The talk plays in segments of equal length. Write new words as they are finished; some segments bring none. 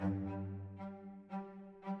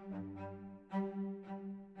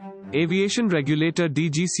Aviation regulator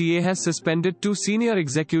DGCA has suspended 2 senior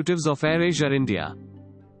executives of AirAsia India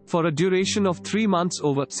for a duration of 3 months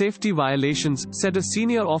over safety violations, said a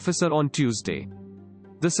senior officer on Tuesday.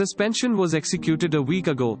 The suspension was executed a week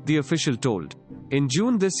ago, the official told. In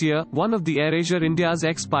June this year, one of the AirAsia India's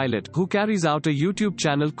ex-pilot, who carries out a YouTube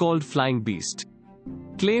channel called Flying Beast,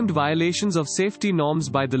 claimed violations of safety norms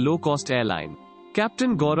by the low-cost airline.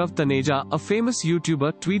 Captain Gaurav Taneja, a famous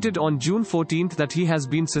YouTuber, tweeted on June 14 that he has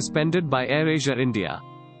been suspended by AirAsia India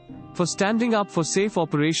for standing up for safe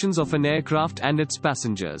operations of an aircraft and its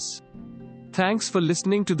passengers. Thanks for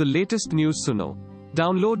listening to the latest News Suno.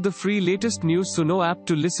 Download the free latest News Suno app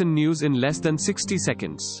to listen news in less than 60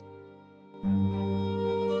 seconds.